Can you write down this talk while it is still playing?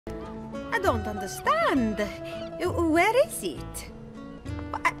I don't understand. Where is it?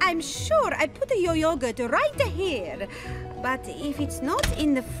 I'm sure I put your yogurt right here. But if it's not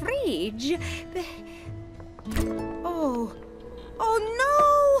in the fridge... Oh. Oh,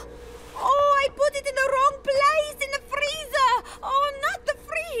 no! Oh, I put it in the wrong place, in the freezer! Oh, not the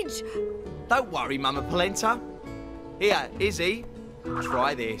fridge! Don't worry, Mama Polenta. Here, Izzy,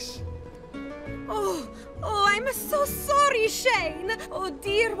 try this. Oh, I'm so sorry, Shane. Oh,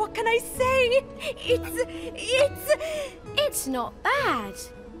 dear, what can I say? It's not bad.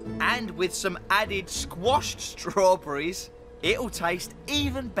 And with some added squashed strawberries, it'll taste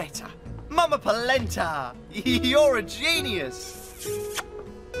even better. Mama Polenta, you're a genius.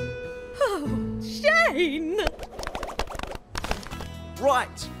 Oh, Shane!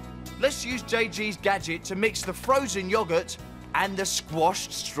 Right, let's use JG's gadget to mix the frozen yoghurt and the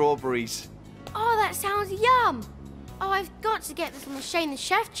squashed strawberries. Oh, that sounds yum. Oh, I've got to get this on the Shane the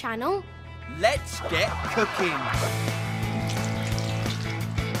Chef channel. Let's get cooking.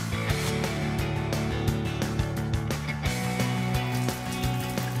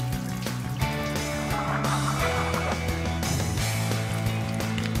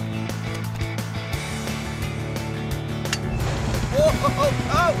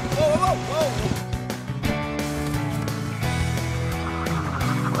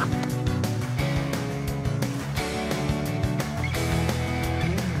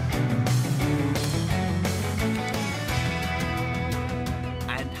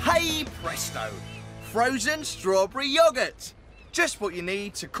 And hey presto, frozen strawberry yoghurt. Just what you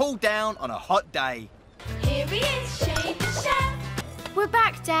need to cool down on a hot day. Here he is, Shane the Chef. We're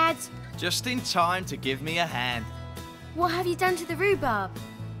back, Dad. Just in time to give me a hand. What have you done to the rhubarb?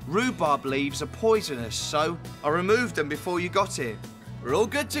 Rhubarb leaves are poisonous, so I removed them before you got here. We're all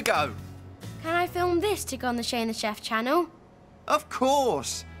good to go. Can I film this to go on the Shane the Chef channel? Of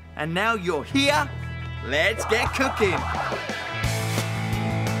course. And now you're here, let's get cooking.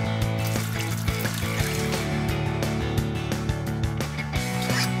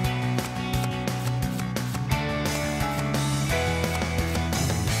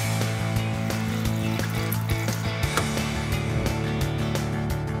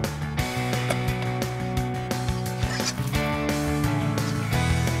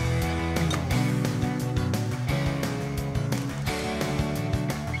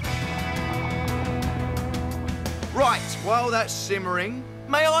 Right, while that's simmering,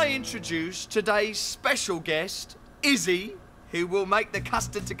 may I introduce today's special guest, Izzy, who will make the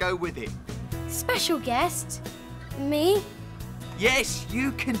custard to go with it. Special guest? Me? Yes,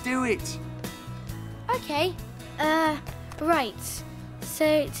 you can do it. Okay. Right.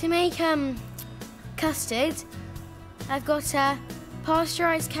 So, to make, custard, I've got,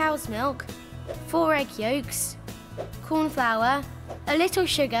 pasteurised cow's milk, 4 egg yolks, corn flour, a little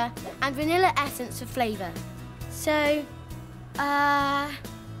sugar, and vanilla essence for flavour. So,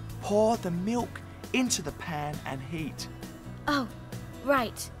 Pour the milk into the pan and heat. Oh,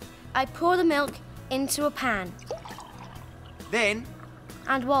 right. I pour the milk into a pan. Then,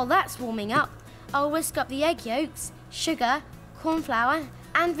 And while that's warming up, I'll whisk up the egg yolks, sugar, corn flour,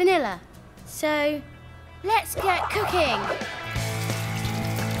 and vanilla. So, let's get cooking.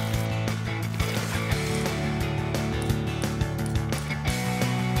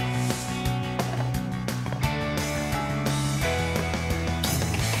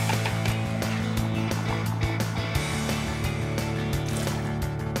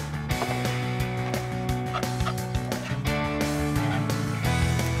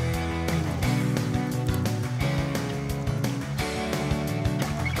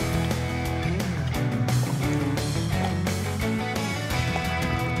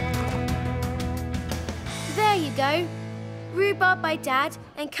 There you go. Rhubarb by Dad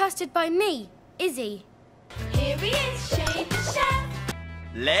and custard by me, Izzy. Here he is, Shane the Chef.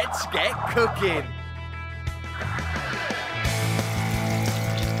 let's get cooking.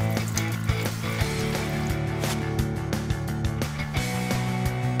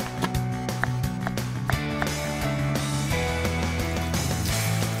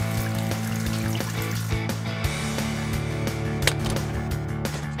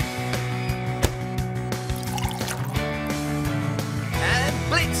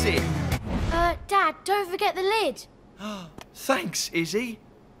 Dad, don't forget the lid. Thanks, Izzy.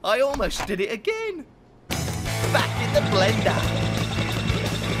 I almost did it again. Back in the blender.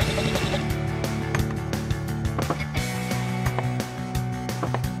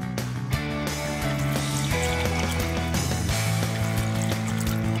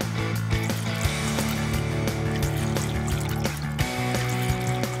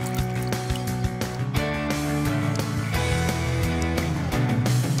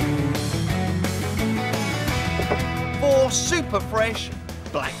 your super fresh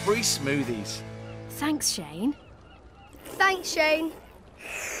blackberry smoothies. Thanks, Shane. Thanks, Shane.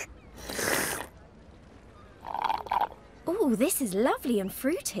 Oh, this is lovely and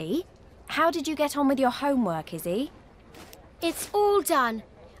fruity. How did you get on with your homework, Izzy? It's all done.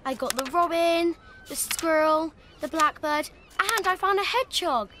 I got the robin, the squirrel, the blackbird, and I found a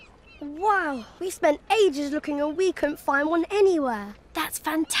hedgehog. Wow, we spent ages looking and we couldn't find one anywhere. That's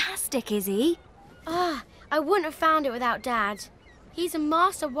fantastic, Izzy. I wouldn't have found it without Dad. He's a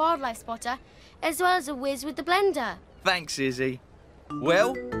master wildlife spotter, as well as a whiz with the blender. Thanks, Izzy.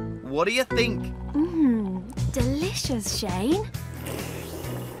 Well, what do you think? Delicious, Shane.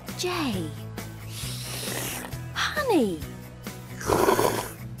 Jay. Honey.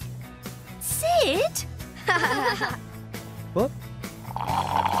 Sid? What?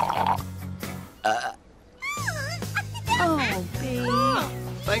 Oh, B.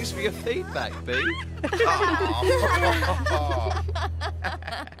 Thanks for your feedback, B.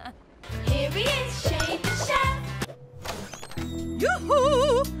 Here he is, Shane the Chef.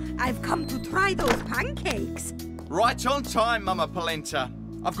 Yoo-hoo! I've come to try those pancakes. Right on time, Mama Polenta.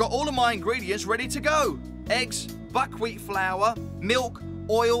 I've got all of my ingredients ready to go. Eggs, buckwheat flour, milk,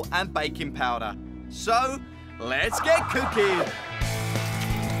 oil and baking powder. So, let's get cooking.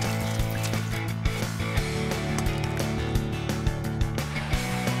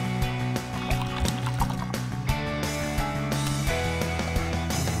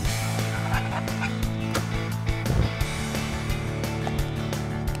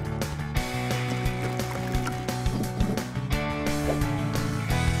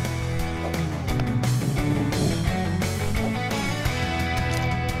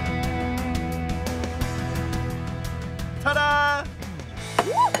 Ta-da!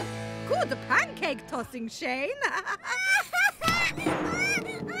 Good pancake tossing, Shane.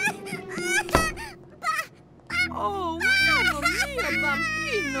 Oh, Mamma mia,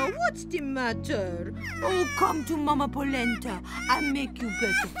 Bambino, what's the matter? Oh, come to Mama Polenta. I'll make you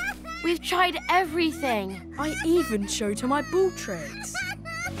better. We've tried everything. I even showed her my ball tricks.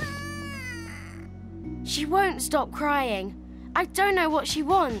 She won't stop crying. I don't know what she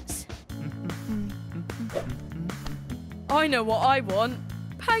wants. I know what I want.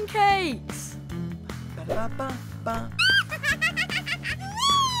 Pancakes. Ba-da-ba-ba.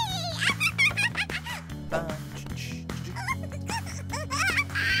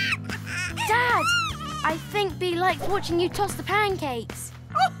 Dad, I think Bee likes watching you toss the pancakes.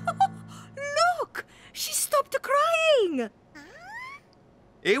 Look, she stopped crying.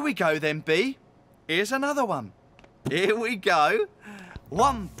 Here we go then, B. Here's another one. Here we go.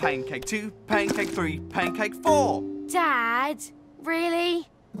 1 pancake, 2 pancake, 3 pancake, 4. Dad, really?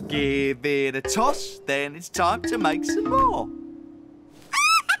 Give it a toss, then it's time to make some more.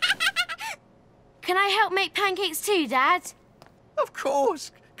 Can I help make pancakes too, Dad? Of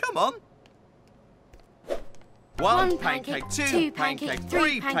course. Come on. 1 pancake, 2 pancake,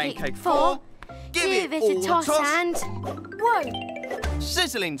 3 pancake, 4. Give it a toss and... Whoa!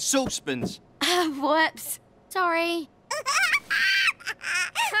 Sizzling saucepans. Whoops. Sorry.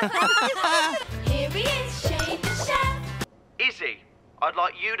 Here he is, Shane the Chef. Izzy, I'd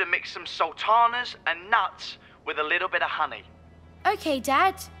like you to mix some sultanas and nuts with a little bit of honey. Okay,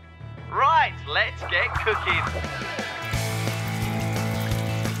 Dad. Right, let's get cooking.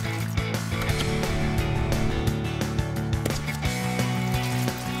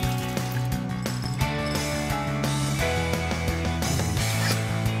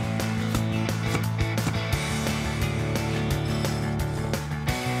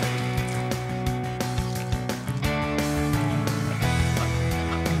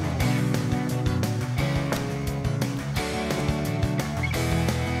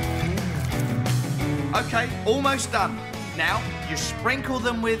 Okay, almost done. Now, you sprinkle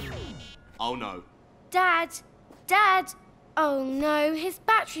them with... Oh, no. Dad! Dad! Oh no, his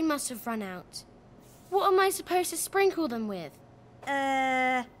battery must have run out. What am I supposed to sprinkle them with?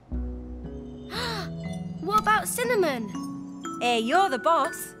 What about cinnamon? Hey, you're the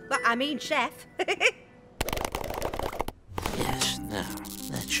boss. Well, I mean chef. Yes, now,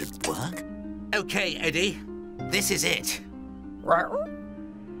 that should work. Okay, Eddie, this is it.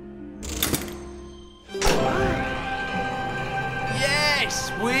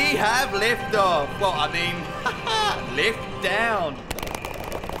 Yes, we have liftoff. Well, I mean, lift down.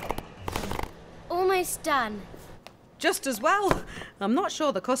 Almost done. Just as well. I'm not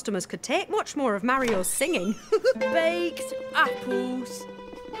sure the customers could take much more of Mario's singing. Baked apples.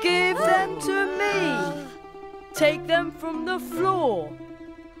 Give them to me. Take them from the floor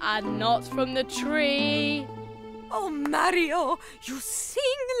and not from the tree. Oh, Mario, you sing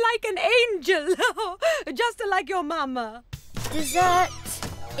like an angel. Just like your mama. Dessert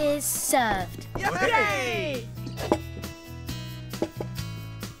is served. Yay!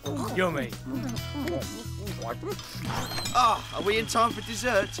 Yummy. Ah, are we in time for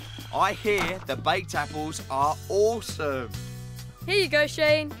dessert? I hear the baked apples are awesome. Here you go,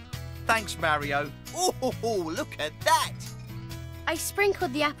 Shane. Thanks, Mario. Oh, look at that. I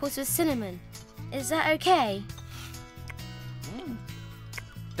sprinkled the apples with cinnamon. Is that okay?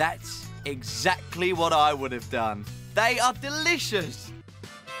 That's exactly what I would have done. They are delicious.